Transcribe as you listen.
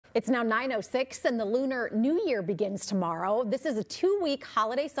It's now 9:06 and the Lunar New Year begins tomorrow. This is a 2-week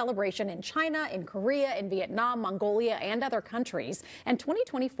holiday celebration in China, in Korea, in Vietnam, Mongolia, and other countries. And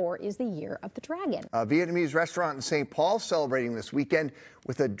 2024 is the year of the dragon. A Vietnamese restaurant in St. Paul celebrating this weekend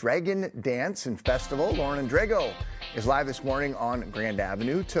with a dragon dance and festival. Lauren Andrego is live this morning on Grand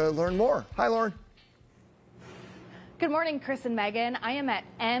Avenue to learn more. Hi, Lauren. Good morning, Chris and Megan. I am at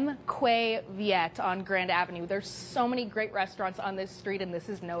Que Viet on Grand Avenue. There's so many great restaurants on this street, and this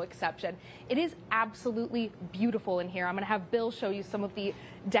is no exception. It is absolutely beautiful in here. I'm going to have Bill show you some of the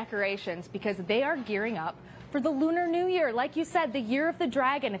decorations because they are gearing up for the Lunar New Year. Like you said, the year of the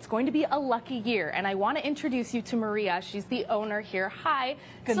dragon. It's going to be a lucky year. And I want to introduce you to Maria. She's the owner here. Hi.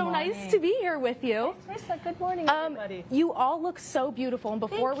 Good morning. Nice to be here with you. Thanks, Marissa. Good morning, everybody. You all look so beautiful. And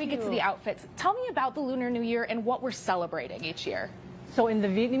before we get to you. the outfits, tell me about the Lunar New Year and what we're celebrating each year. So in the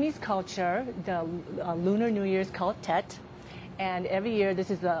Vietnamese culture, the Lunar New Year is called Tet. And every year, this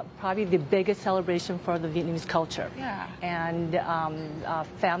is probably the biggest celebration for the Vietnamese culture. Yeah. And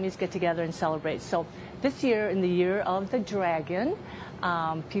families get together and celebrate. So this year, in the year of the dragon,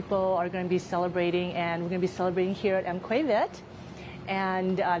 people are going to be celebrating, and we're going to be celebrating here at Que Viet.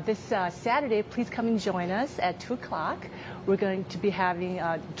 And this Saturday, please come and join us at 2 o'clock. We're going to be having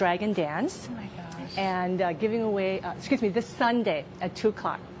a dragon dance. Oh my gosh. And giving away, this Sunday at 2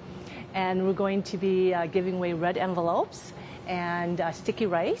 o'clock. And we're going to be giving away red envelopes and sticky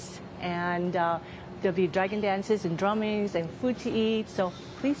rice, and there'll be dragon dances and drummings and food to eat, so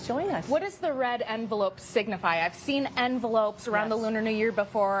please join us. What does the red envelope signify? I've seen envelopes around the Lunar New Year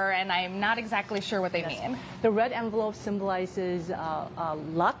before, and I'm not exactly sure what they mean. The red envelope symbolizes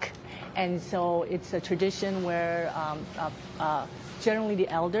luck, and so it's a tradition where generally the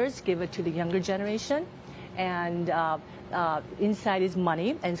elders give it to the younger generation, and inside is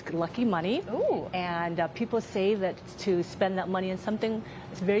money, and it's lucky money. Ooh. And people save it to spend that money on something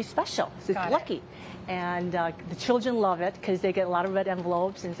that's very special. So it's lucky. And the children love it because they get a lot of red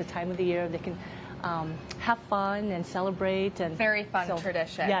envelopes, and it's a time of the year they can have fun and celebrate. And very fun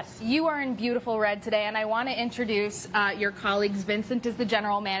tradition. Yes. You are in beautiful red today, and I want to introduce your colleagues. Vincent is the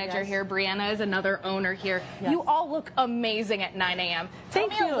general manager here. Brianna is another owner here. Yes. You all look amazing at 9 a.m. Tell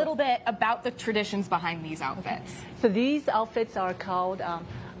me a little bit about the traditions behind these outfits. Okay. So these outfits are called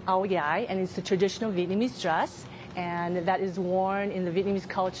Áo Dài, and it's a traditional Vietnamese dress, and that is worn in the Vietnamese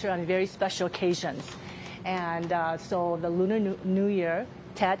culture on very special occasions. And so the Lunar New Year,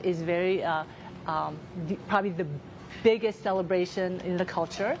 Tet, is very probably the biggest celebration in the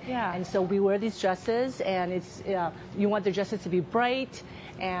culture. Yeah. And so we wear these dresses, and it's you want the dresses to be bright,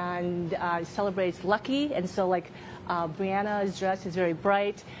 and it celebrates lucky. And so like Brianna's dress is very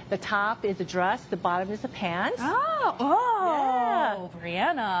bright. The top is a dress, the bottom is a pants. Oh, yeah.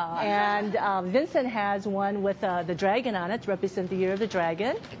 Brianna. And Vincent has one with the dragon on it to represent the year of the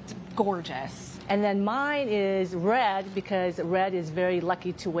dragon. It's gorgeous. And then mine is red because red is very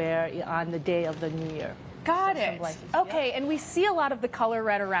lucky to wear on the day of the New Year. Got it. Okay, and we see a lot of the color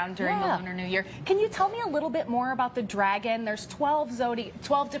red around during the Lunar New Year. Can you tell me a little bit more about the dragon? There's 12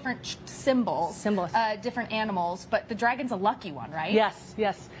 different symbols, different animals, but the dragon's a lucky one, right? Yes,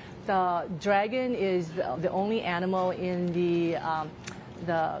 yes. The dragon is the only animal in the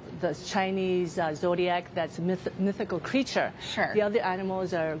Chinese zodiac that's a mythical creature. Sure. The other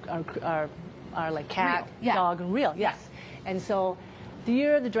animals are like cat, dog, and real. Yes. And so the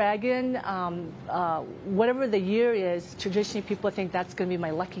year of the dragon, whatever the year is, traditionally people think that's going to be my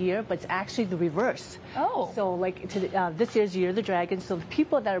lucky year, but it's actually the reverse. Oh. So like this year's year of the dragon, so the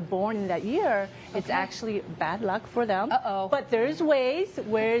people that are born in that year, it's actually bad luck for them. Uh-oh. But there's ways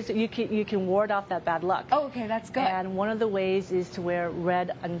where you can ward off that bad luck. Oh, okay, that's good. And one of the ways is to wear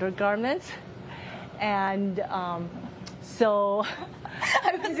red undergarments. And so...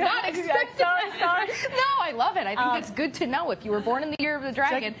 I was not expecting sorry. No, I love it. I think it's good to know. If you were born in the year of the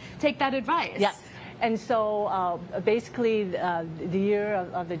dragon, take that advice. Yes. And so basically the year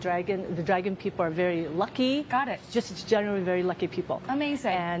of the dragon people are very lucky. Got it. Just generally very lucky people.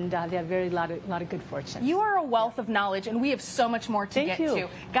 Amazing. And they have very lot of good fortune. You are a wealth of knowledge, and we have so much more to get to.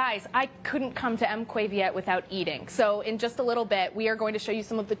 Guys, I couldn't come to Que Viet without eating. So in just a little bit, we are going to show you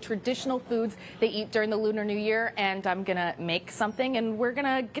some of the traditional foods they eat during the Lunar New Year, and I'm going to make something, and we're going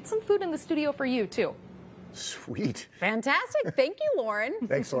to get some food in the studio for you, too. Sweet. Fantastic. Thank you, Lauren.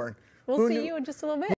 Thanks, Lauren. We'll see you in just a little bit.